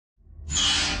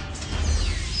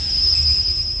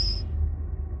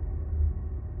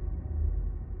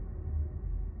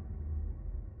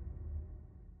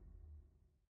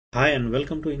Hi and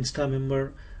welcome to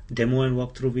InstaMember demo and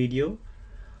walkthrough video.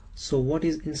 So what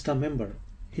is InstaMember?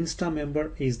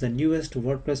 InstaMember is the newest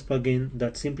WordPress plugin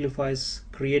that simplifies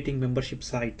creating membership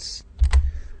sites.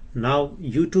 Now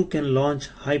you too can launch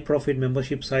high profit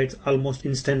membership sites almost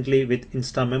instantly with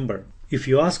InstaMember. If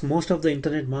you ask most of the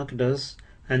internet marketers,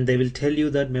 and they will tell you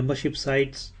that membership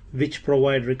sites which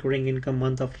provide recurring income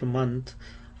month after month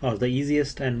are the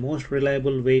easiest and most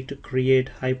reliable way to create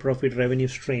high profit revenue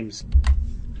streams.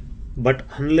 But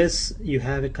unless you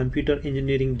have a computer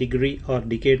engineering degree or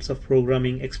decades of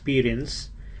programming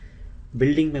experience,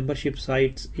 building membership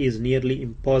sites is nearly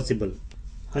impossible.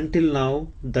 Until now,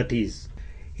 that is.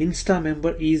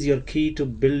 InstaMember is your key to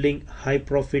building high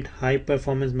profit, high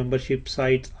performance membership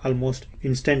sites almost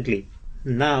instantly.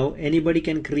 Now anybody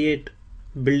can create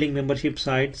building membership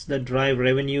sites that drive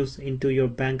revenues into your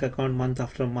bank account month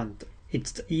after month.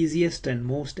 It's the easiest and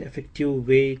most effective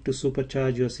way to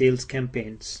supercharge your sales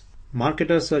campaigns.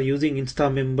 Marketers are using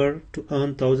InstaMember to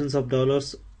earn thousands of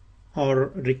dollars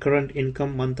or recurrent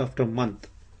income month after month.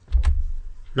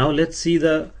 Now let's see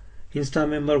the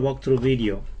InstaMember walkthrough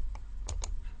video.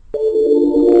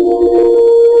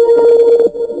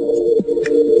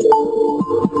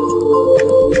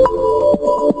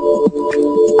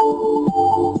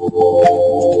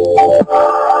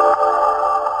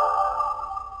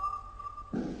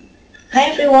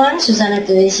 Hi everyone, Susanna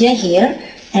Teresia here,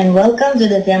 and welcome to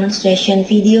the demonstration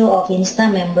video of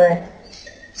InstaMember.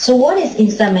 So what is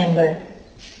InstaMember?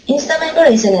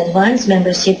 InstaMember is an advanced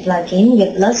membership plugin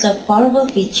with lots of powerful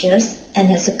features and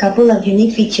has a couple of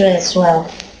unique features as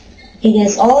well. It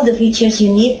has all the features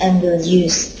you need and will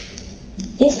use.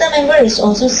 InstaMember is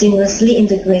also seamlessly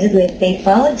integrated with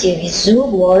PayPal,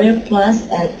 JVZoo, Warrior Plus,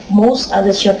 and most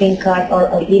other shopping cart or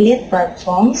affiliate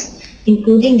platforms,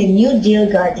 including the new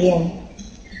Deal Guardian.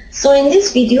 So in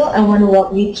this video, I want to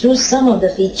walk you through some of the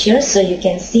features so you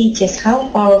can see just how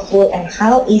powerful and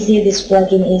how easy this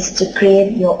plugin is to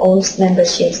create your own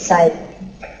membership site.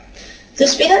 To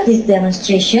speed up this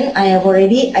demonstration, I have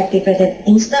already activated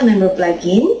InstaMember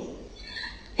plugin.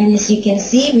 And as you can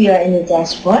see, we are in the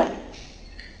dashboard.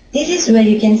 This is where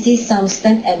you can see some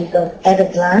stats at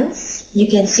a glance. You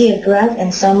can see a graph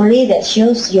and summary that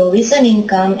shows your recent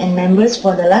income and members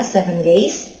for the last 7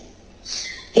 days.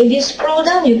 If you scroll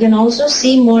down, you can also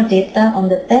see more data on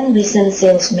the 10 recent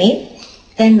sales made,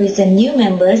 10 recent new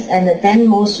members, and the 10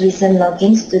 most recent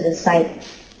logins to the site.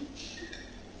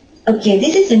 Okay,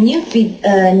 this is a new this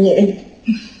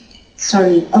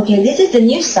is the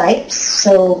new site,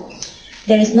 so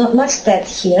there is not much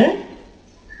stats here.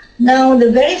 Now,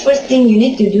 the very first thing you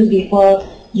need to do before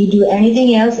you do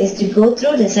anything else is to go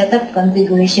through the setup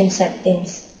configuration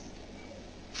settings.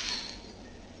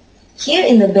 Here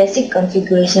in the basic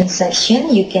configuration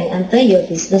section, you can enter your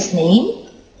business name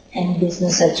and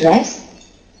business address.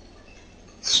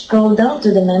 Scroll down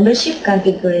to the membership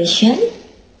configuration.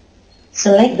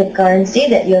 Select the currency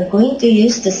that you are going to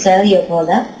use to sell your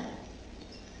product.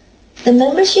 The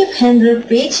membership handler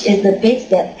page is the page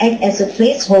that acts as a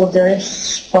placeholder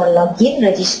for login,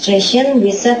 registration,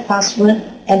 reset password,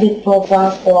 edit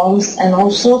profile forms, and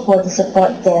also for the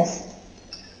support desk.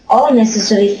 All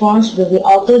necessary forms will be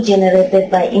auto-generated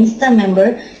by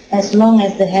InstaMember as long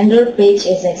as the handler page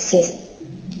exists.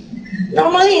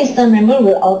 Normally, InstaMember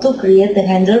will auto-create the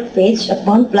handler page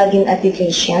upon plugin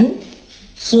activation,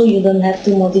 so you don't have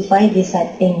to modify this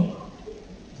setting.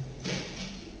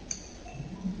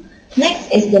 Next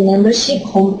is the membership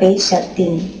homepage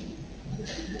setting.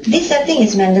 This setting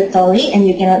is mandatory and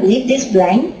you cannot leave this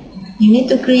blank. You need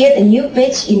to create a new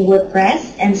page in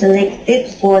WordPress and select it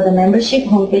for the membership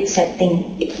homepage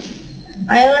setting.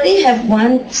 I already have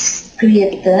one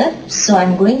created, so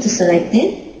I'm going to select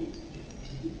it.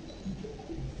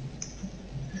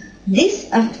 This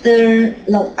after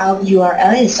logout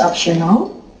URL is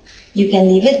optional. You can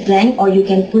leave it blank or you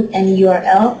can put any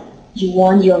URL you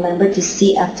want your member to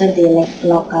see after they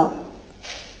log out.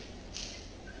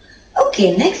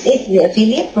 Okay, next is the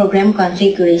affiliate program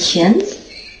configurations.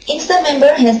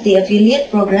 InstaMember has the affiliate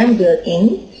program built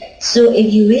in, so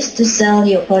if you wish to sell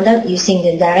your product using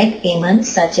the direct payment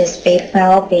such as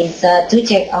PayPal, Payza, to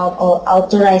checkout or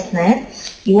authorized net,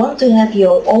 you want to have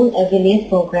your own affiliate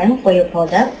program for your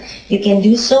product, you can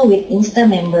do so with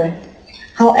InstaMember.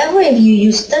 However, if you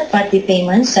use third-party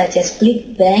payments such as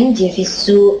ClickBank,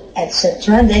 JVZoo,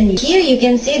 etc., then here you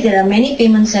can see there are many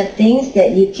payment settings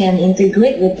that you can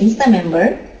integrate with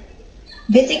InstaMember.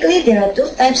 Basically, there are two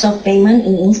types of payment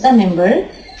in InstaMember.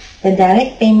 The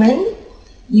direct payment,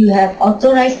 you have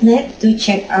authorized net to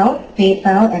checkout,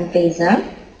 PayPal and Payza.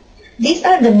 These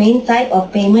are the main type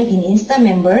of payment in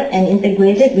InstaMember and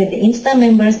integrated with the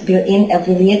InstaMember's built-in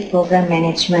affiliate program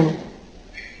management.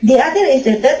 The other is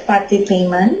the third-party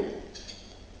payment,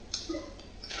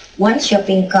 One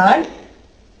Shopping Cart,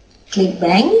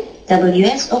 ClickBank,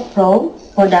 WSO Pro,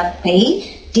 Product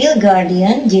Pay, Deal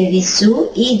Guardian,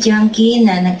 JVSU, eJunkie,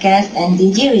 NanaCast, and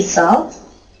DigiResult.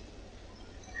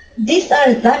 These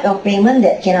are the type of payment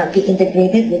that cannot be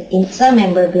integrated with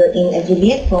InstaMember built-in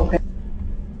affiliate program.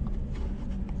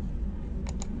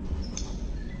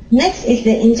 Next is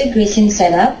the integration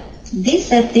setup. This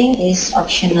setting is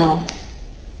optional.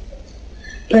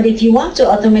 But if you want to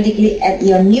automatically add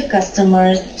your new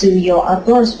customers to your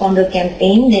autoresponder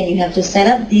campaign, then you have to set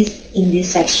up this in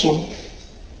this section.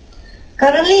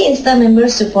 Currently, InstaMember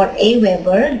support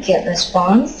Aweber,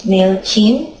 GetResponse,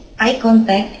 MailChimp,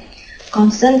 iContact,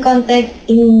 Constant Contact,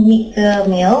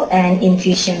 InMail, and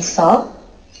Infusionsoft.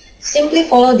 Simply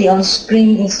follow the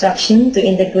on-screen instruction to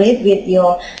integrate with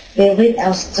your favorite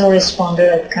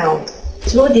autoresponder account.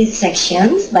 Through these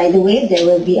sections, by the way, there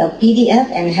will be a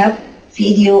PDF and help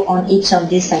video on each of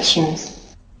these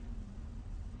sections.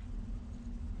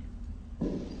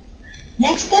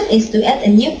 Next step is to add a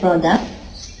new product.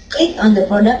 Click on the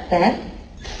product tab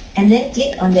and then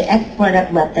click on the add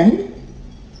product button.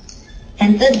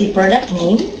 Enter the product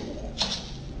name.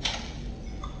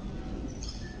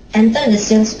 Enter the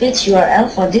sales page URL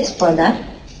for this product.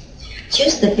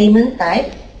 Choose the payment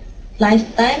type,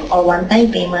 lifetime or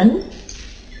one-time payment,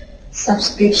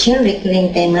 subscription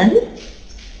recurring payment.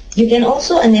 You can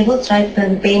also enable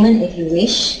tri-term payment if you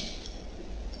wish,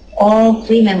 or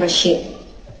free membership.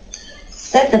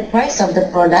 Set the price of the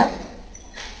product,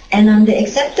 and on the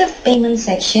accepted payment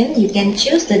section, you can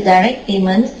choose the direct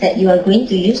payments that you are going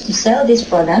to use to sell this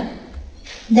product.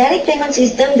 Direct payment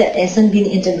system that hasn't been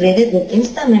integrated with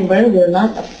InstaMember will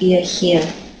not appear here.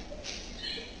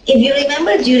 If you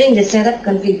remember during the setup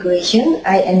configuration,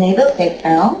 I enabled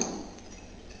PayPal,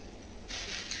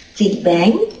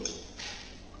 ClickBank,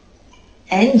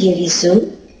 and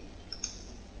JVSU.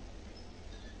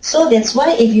 So that's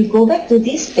why if you go back to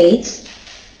this page,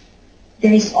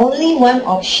 there is only one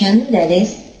option, that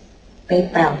is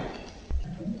PayPal.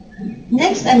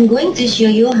 Next, I'm going to show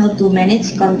you how to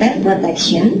manage content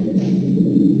protection.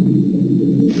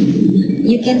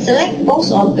 You can select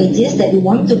posts or pages that you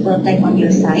want to protect on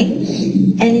your site.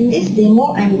 And in this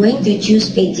demo, I'm going to choose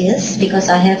pages because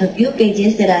I have a few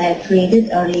pages that I have created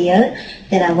earlier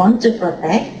that I want to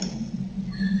protect.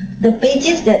 The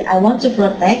pages that I want to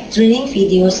protect, training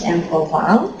videos and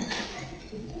profile.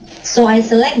 So I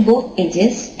select both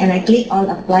pages and I click on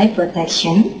Apply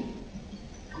Protection.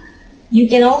 You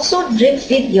can also drip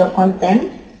feed your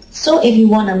content. So if you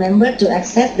want a member to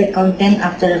access the content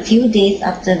after a few days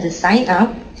after the sign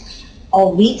up,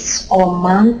 or weeks or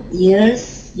month,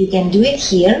 years, you can do it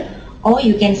here, or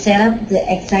you can set up the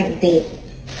exact date.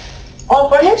 Or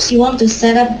perhaps you want to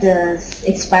set up the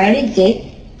expiry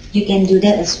date, you can do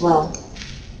that as well.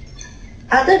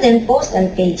 Other than posts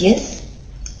and pages,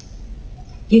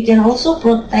 you can also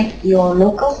protect your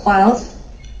local files,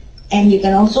 and you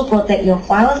can also protect your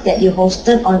files that you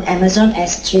hosted on Amazon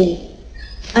S3.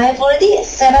 I have already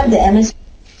set up the Amazon.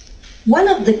 One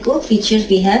of the cool features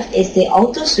we have is the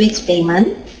auto switch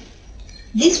payment.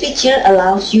 This feature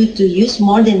allows you to use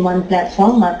more than one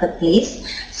platform marketplace.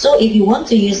 So if you want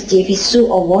to use JVSU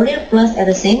or Warrior Plus at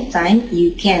the same time,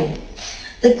 you can.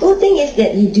 The cool thing is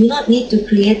that you do not need to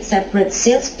create separate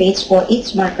sales page for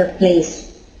each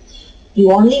marketplace.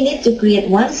 You only need to create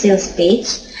one sales page,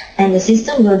 and the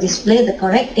system will display the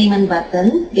correct payment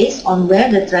button based on where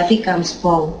the traffic comes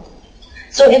from.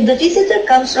 So if the visitor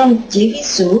comes from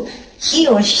JVSU, he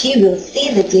or she will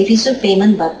see the JVSU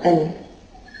payment button.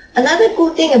 Another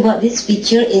cool thing about this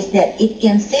feature is that it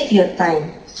can save your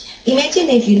time. Imagine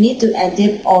if you need to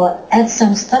edit or add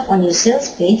some stuff on your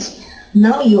sales page.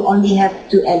 Now you only have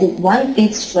to edit one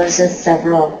page versus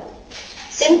several.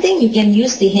 Same thing, you can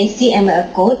use the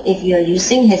HTML code if you are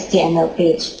using HTML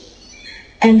page,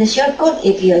 and the shortcode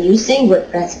if you are using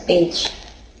WordPress page.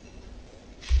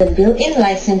 The built-in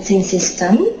licensing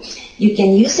system, you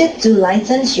can use it to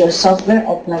license your software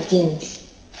or plugins.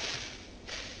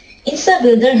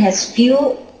 InstaBuilder has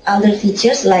few other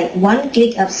features like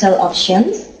one-click upsell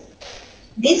options.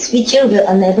 This feature will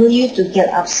enable you to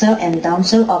get upsell and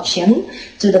downsell option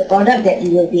to the product that you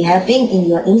will be having in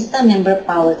your InstaMember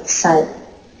powered site.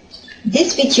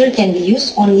 This feature can be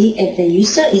used only if the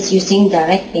user is using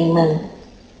direct payment.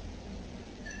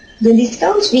 The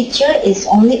discounts feature is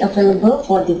only available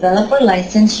for developer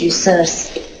license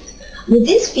users. With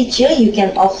this feature, you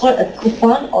can offer a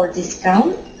coupon or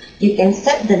discount. You can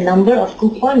set the number of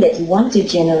coupons that you want to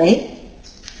generate.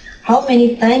 how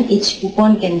many times each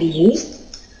coupon can be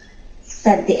used,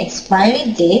 set the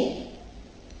expiry date.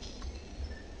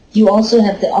 You also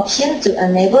have the option to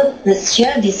enable the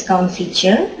share discount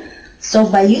feature. So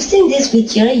by using this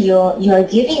feature, you are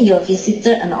giving your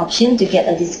visitor an option to get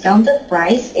a discounted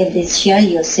price if they share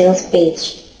your sales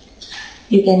page.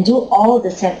 You can do all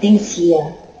the settings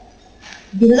here.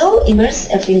 Below Immerse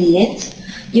Affiliate,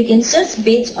 you can search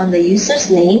based on the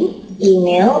user's name,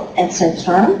 email,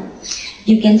 etc.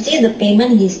 You can see the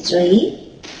payment history,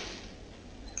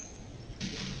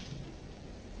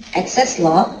 access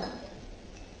log,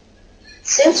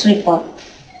 sales report.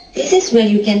 This is where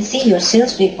you can see your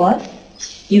sales report.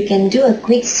 You can do a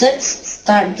quick search,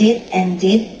 start date, end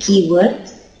date, keyword,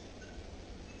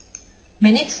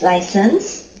 manage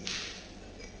license.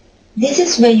 This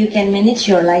is where you can manage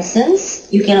your license.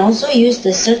 You can also use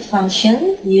the search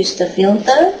function, use the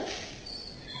filter.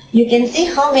 You can see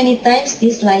how many times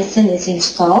this license is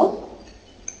installed.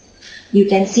 You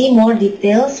can see more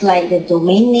details like the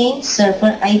domain name,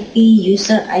 server IP,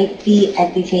 user IP,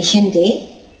 activation date.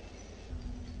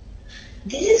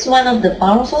 This is one of the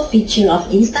powerful features of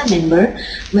InstaMember,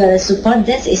 where a support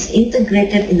desk is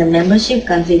integrated in the membership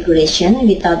configuration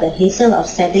without the hassle of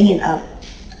setting it up.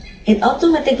 It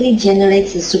automatically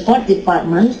generates a support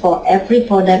department for every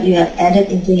product you have added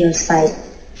into your site.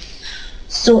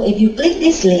 So if you click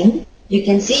this link, you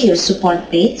can see your support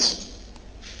page.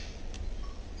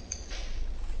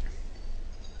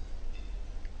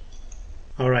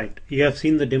 Alright, you have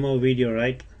seen the demo video,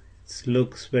 right? It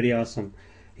looks very awesome.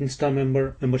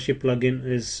 InstaMember membership plugin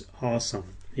is awesome.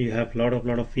 You have lot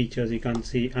of features. You can't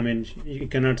see, you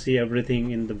cannot see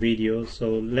everything in the video.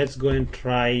 So let's go and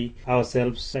try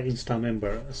ourselves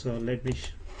InstaMember. So let me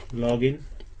log in.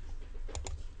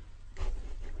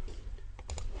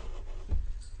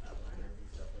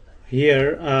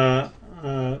 Here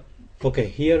okay,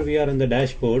 here we are in the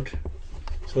dashboard.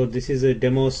 So this is a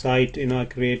demo site I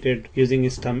created using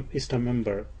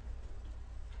InstaMember.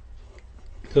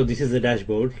 So this is the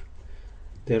dashboard.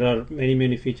 There are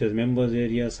many features: members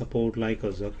area, support, like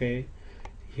us. Okay,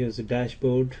 here's the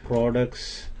dashboard,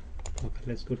 products. Okay,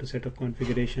 let's go to setup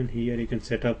configuration. Here you can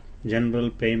set up general,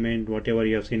 payment, whatever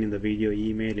you have seen in the video,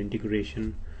 email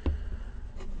integration,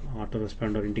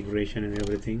 autoresponder integration, and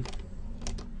everything.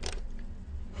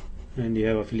 And you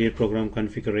have affiliate program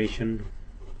configuration,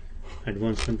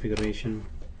 advanced configuration,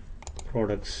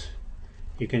 products.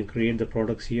 You can create the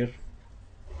products here.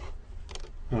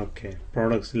 Okay,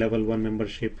 products, level 1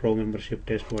 membership, pro membership,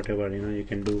 test, whatever you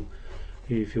can do.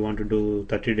 If you want to do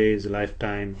 30 days,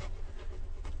 lifetime,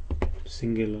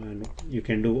 single, and you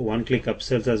can do one-click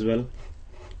upsells as well.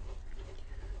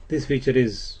 This feature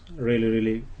is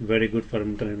really very good for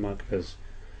internet marketers,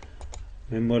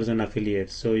 members and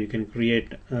affiliates. So you can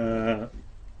create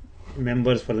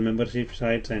members for the membership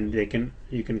sites, and you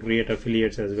can create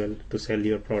affiliates as well to sell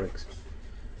your products.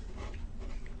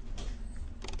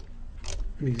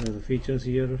 These are the features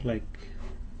here, like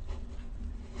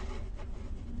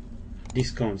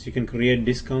discounts. You can create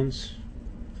discounts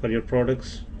for your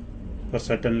products for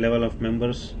certain level of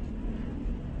members.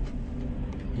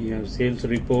 You have sales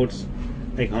reports,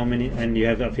 like how many, and you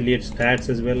have affiliate stats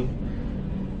as well.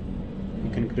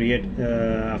 You can create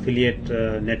affiliate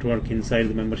network inside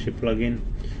the membership plugin,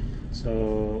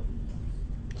 so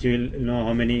you will know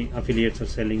how many affiliates are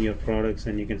selling your products,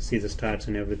 and you can see the stats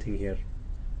and everything here.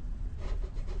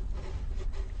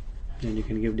 And you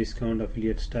can give discount,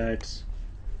 affiliate stats,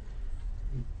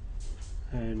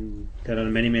 and there are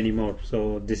many more.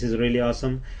 So this is really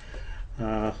awesome.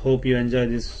 Hope you enjoy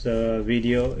this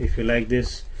video. If you like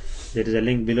this, there is a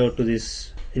link below to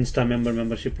this InstaMember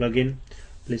membership plugin.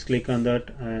 Please click on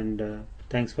that, and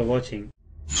thanks for watching.